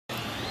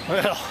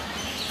Well,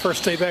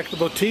 first day back at the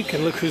boutique,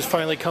 and look who's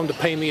finally come to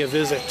pay me a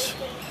visit.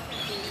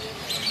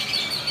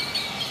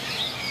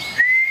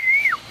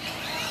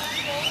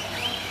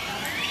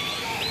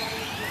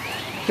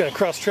 Gotta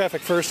cross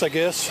traffic first, I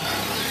guess.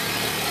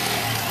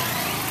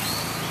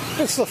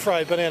 It's the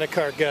fried banana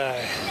cart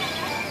guy.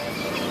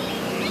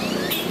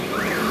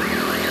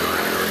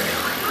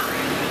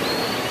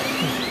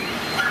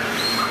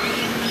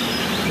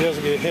 He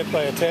doesn't get hit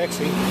by a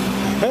taxi.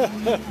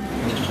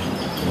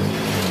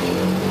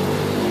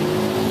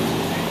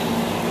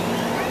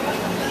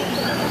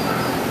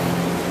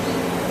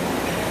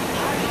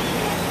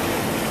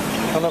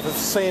 I don't know if it's the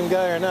same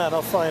guy or not.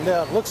 I'll find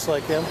out. Looks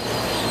like him.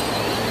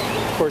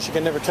 Of course, you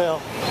can never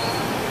tell.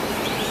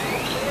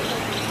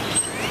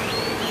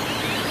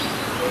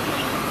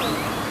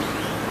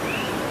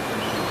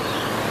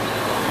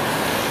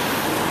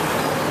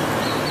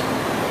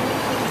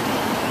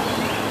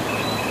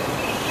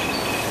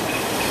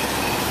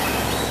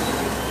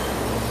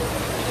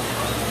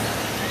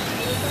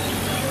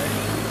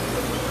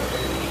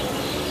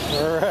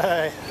 All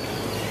right.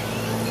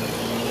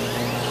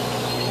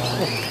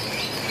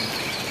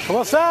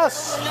 ¿Cómo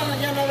estás?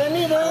 Ya no he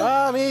venido.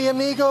 Ah, mi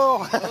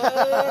amigo.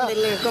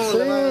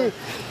 Sí.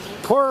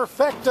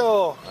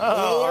 Perfecto.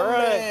 Oh, all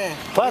right.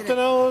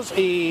 Plátanos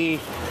y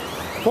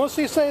 ¿cómo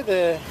se dice?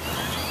 De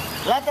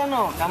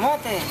Plátano,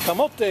 camote.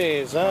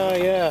 camotes. Ah,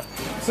 yeah.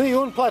 Sí,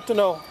 un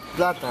plátano.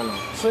 Plátano.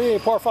 Sí,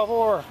 por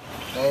favor.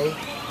 Okay.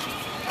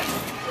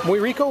 Muy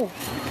rico.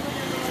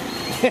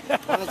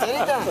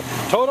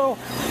 Todo.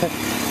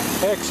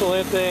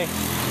 Excelente.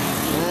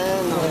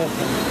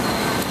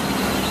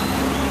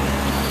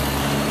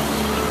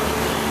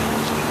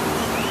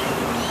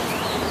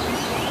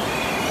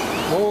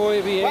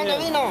 Muy bien. ¿Cuándo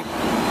vino?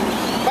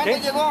 ¿Cuándo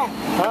llegó?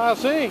 Ah,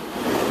 sí.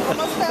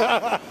 ¿Cómo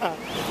está?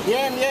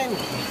 Bien, bien.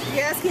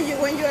 He asking you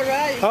when you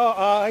arrive.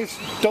 Oh, es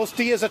 2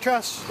 días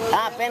atrás.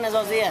 Ah, apenas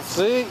 2 días.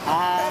 Sí.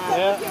 Ah,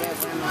 Yeah.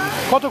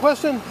 ¿Cuánto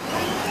cuestan?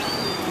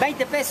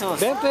 20 pesos.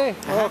 20.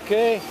 Ok.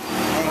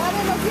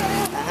 Madre, ¿no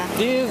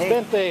quiere? 10,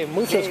 20.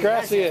 Muchas Sí,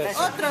 gracias.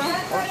 gracias. Otra.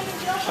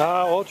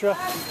 Ah, otra.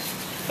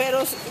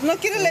 Pero, ¿no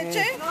quiere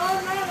leche?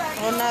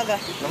 O nada.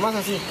 Nomás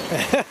así.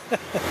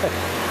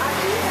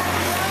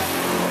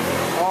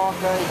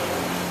 Ok.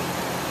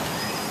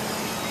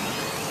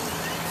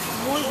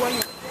 Muy bueno.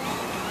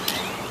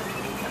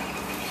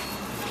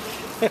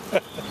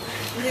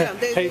 Mira,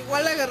 de Hey.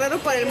 Iguala Guerrero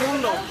para el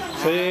mundo.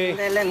 Sí.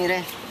 Dele,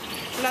 mire.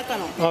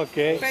 Plátano. Ok.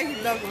 Okay,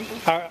 love one.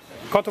 Ah,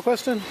 ¿cuánto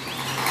cuestan?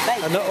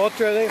 Ah, no,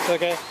 otra vez.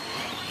 Ok.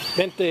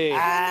 20.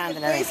 Ah,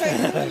 ándale, a ver. Pues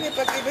ayúdenme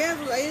para que vean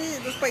ahí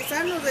los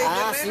paisanos de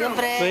Ah, Guerrero.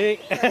 siempre. Sí.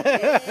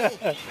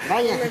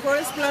 Vaya. Los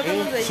mejores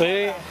plátanos de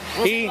Sí.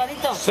 ¿Un Y,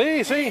 silbadito?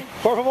 sí, sí,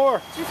 por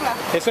favor. Chifla.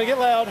 It's gonna get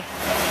loud.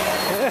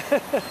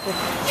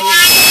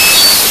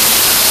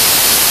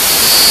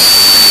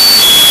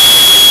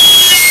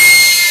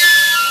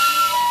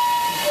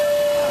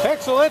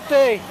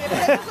 Excelente. ¿Me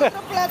prestas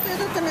otro plato y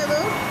otro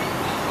tenedor?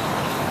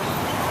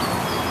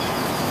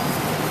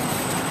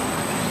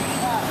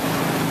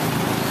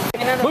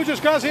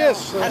 Muchas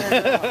gracias.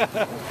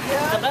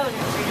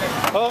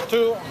 Oh,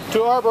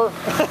 to Arbor.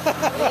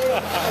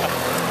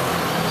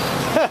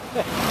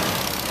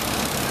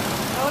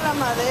 No, la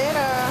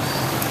madera.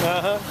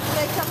 Uh-huh.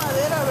 Le echa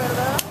madera,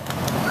 ¿verdad?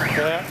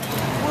 Yeah.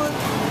 Wood,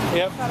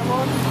 Yep.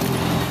 carbón.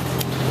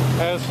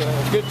 Has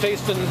good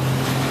tasting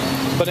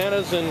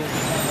bananas and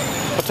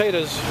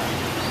potatoes.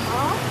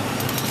 ¿Ah?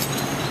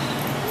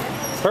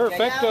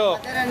 Perfecto.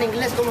 Madera en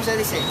inglés, ¿cómo se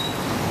dice?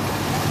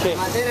 Okay.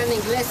 Madera en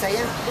inglés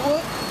allá.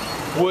 Wood.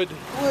 Wood.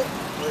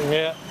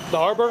 Yeah. The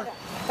arbor.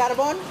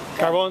 Carbón.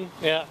 Carbon.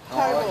 Yeah.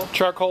 Carbón.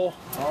 Charcoal.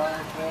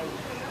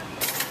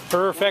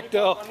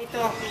 Perfecto.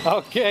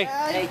 Okay.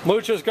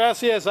 Muchas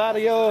gracias.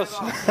 Adios.